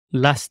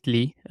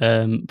Lastly,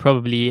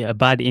 probably a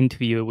bad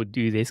interviewer would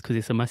do this because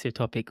it's a massive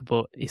topic,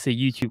 but it's a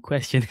YouTube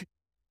question,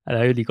 and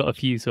I only got a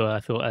few, so I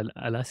thought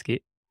I'll ask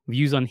it.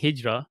 Views on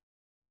Hijrah.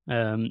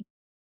 Um,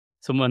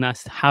 Someone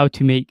asked how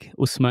to make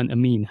Usman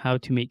Amin, how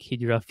to make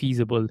Hijrah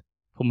feasible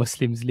for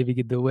Muslims living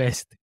in the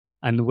West,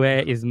 and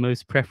where is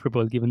most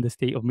preferable given the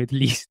state of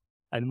Middle East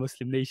and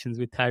Muslim nations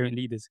with tyrant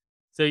leaders.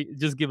 So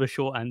just give a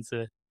short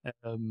answer.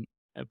 Um,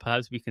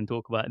 Perhaps we can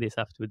talk about this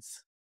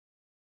afterwards.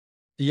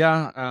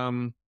 Yeah.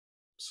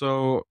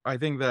 So I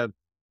think that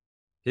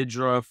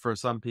Hijrah, for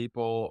some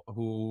people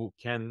who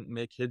can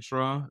make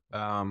Hijrah,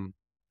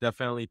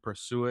 definitely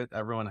pursue it.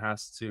 Everyone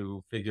has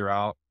to figure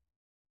out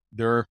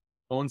their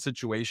own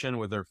situation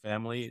with their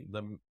family.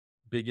 The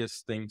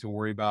biggest thing to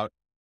worry about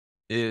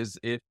is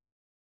if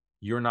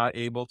you're not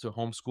able to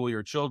homeschool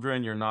your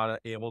children, you're not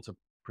able to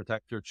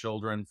protect your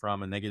children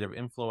from a negative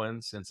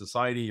influence in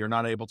society, you're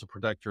not able to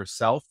protect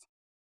yourself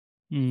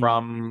Mm,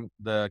 from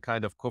the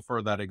kind of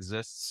kufr that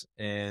exists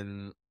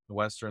in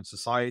Western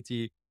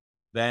society,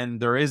 then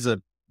there is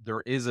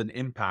an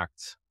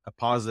impact, a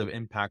positive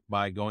impact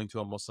by going to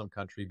a Muslim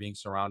country, being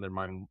surrounded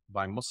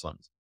by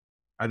Muslims.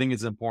 I think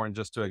it's important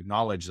just to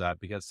acknowledge that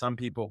because some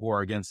people who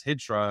are against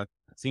Hijra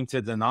seem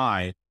to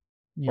deny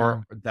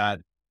or yeah.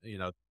 that you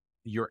know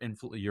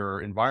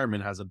your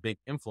environment has a big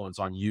influence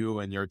on you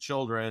and your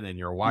children and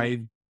your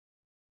wife.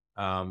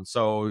 Mm,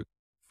 So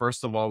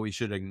first of all, we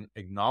should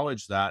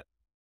acknowledge that,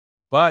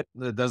 but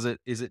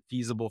is it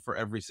feasible for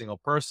every single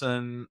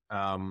person?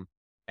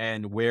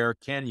 And where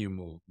can you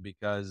move?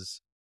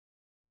 Because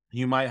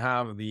you might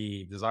have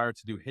the desire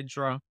to do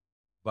hijrah,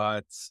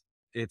 but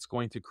it's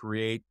going to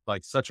create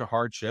like such a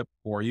hardship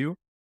for you,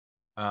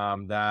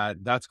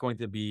 that's going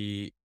to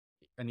be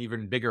an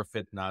even bigger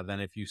fitna than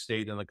if you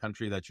stayed in the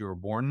country that you were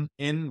born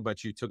in,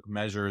 but you took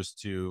measures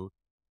to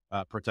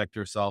protect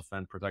yourself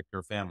and protect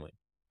your family.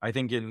 I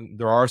think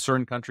there are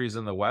certain countries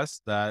in the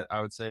West that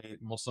I would say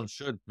Muslims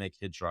should make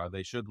hijrah.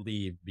 They should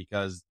leave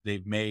because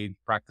they've made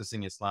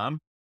practicing Islam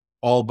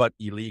all but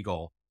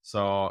illegal.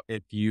 So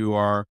if you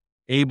are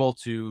able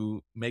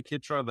to make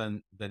hijrah,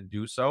 then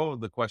do so.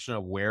 The question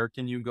of where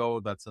can you go,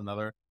 that's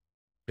another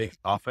big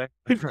topic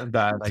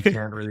that I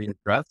can't really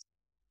address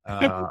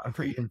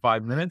in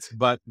 5 minutes.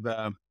 But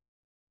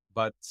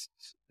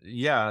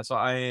yeah, so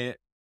I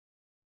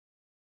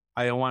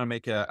want to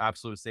make an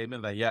absolute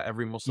statement that yeah,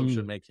 every Muslim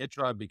should mm, make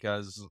hijrah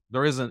because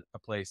there isn't a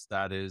place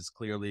that is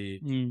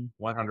clearly mm,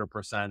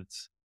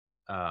 100%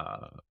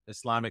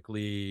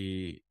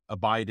 Islamically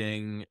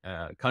abiding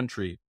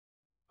country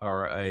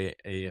or a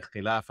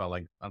khilafah.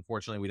 Like,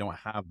 unfortunately, we don't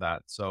have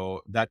that.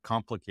 So that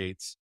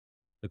complicates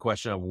the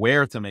question of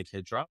where to make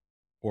hijrah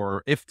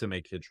or if to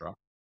make hijrah.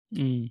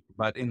 mm,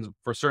 But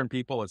for certain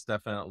people, it's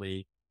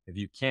definitely, if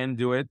you can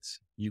do it,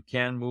 you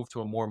can move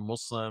to a more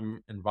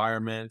Muslim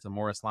environment, a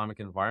more Islamic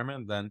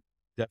environment, then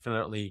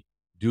definitely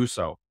do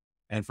so.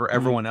 And for mm,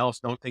 everyone else,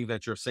 don't think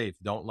that you're safe.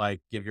 Don't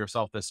like give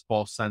yourself this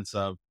false sense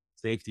of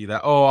safety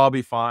that, oh, I'll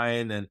be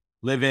fine and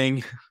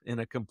living in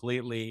a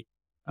completely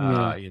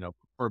yeah.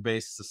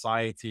 based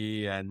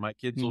society and my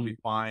kids will Mm. be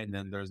fine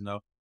and there's no,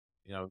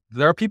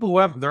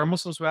 there are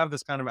Muslims who have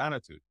this kind of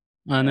attitude,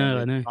 I and know,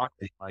 I it's know.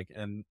 shocking. Like,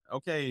 and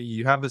okay,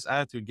 you have this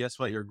attitude. Guess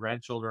what? Your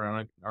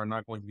grandchildren are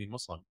not going to be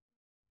Muslim.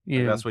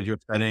 Like, Yeah. that's what you're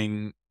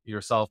setting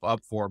yourself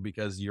up for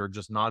because you're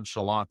just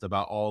nonchalant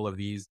about all of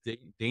these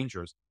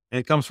dangers. And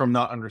it comes from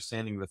not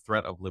understanding the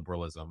threat of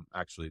liberalism.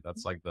 Actually,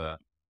 that's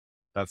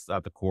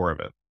at the core of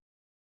it.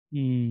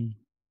 Mm.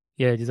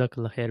 Yeah,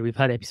 Jazakallah khair. We've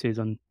had episodes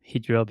on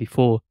Hijrah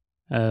before.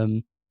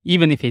 Um,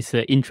 Even if it's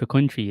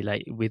intra-country,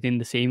 like within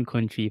the same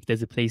country, if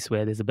there's a place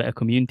where there's a better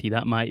community,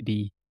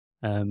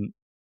 um,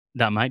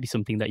 that might be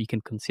something that you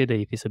can consider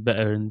if it's a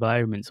better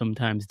environment.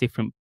 Sometimes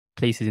different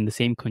places in the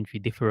same country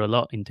differ a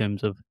lot in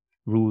terms of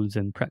rules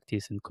and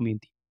practice and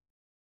community.